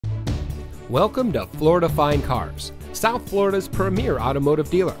Welcome to Florida Fine Cars, South Florida's premier automotive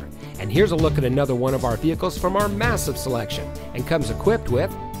dealer. And here's a look at another one of our vehicles from our massive selection, and comes equipped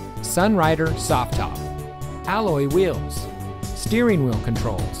with Sunrider soft top, alloy wheels, steering wheel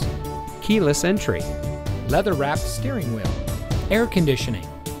controls, keyless entry, leather wrapped steering wheel, air conditioning,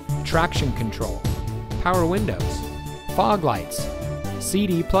 traction control, power windows, fog lights,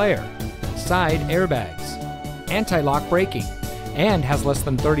 CD player, side airbags, anti-lock braking, and has less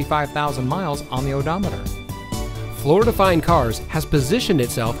than 35,000 miles on the odometer. Florida Fine Cars has positioned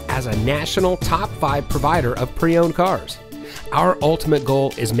itself as a national top 5 provider of pre-owned cars. Our ultimate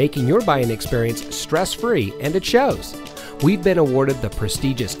goal is making your buying experience stress-free, and it shows. We've been awarded the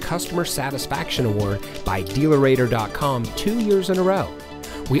prestigious Customer Satisfaction Award by DealerRater.com 2 years in a row.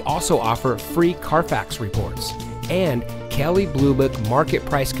 We also offer free Carfax reports and Kelley Blue Book market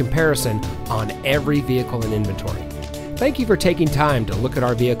price comparison on every vehicle in inventory. Thank you for taking time to look at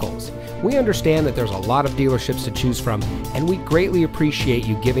our vehicles. We understand that there's a lot of dealerships to choose from, and we greatly appreciate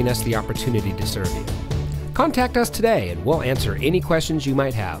you giving us the opportunity to serve you. Contact us today and we'll answer any questions you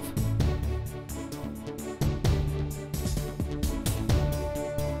might have.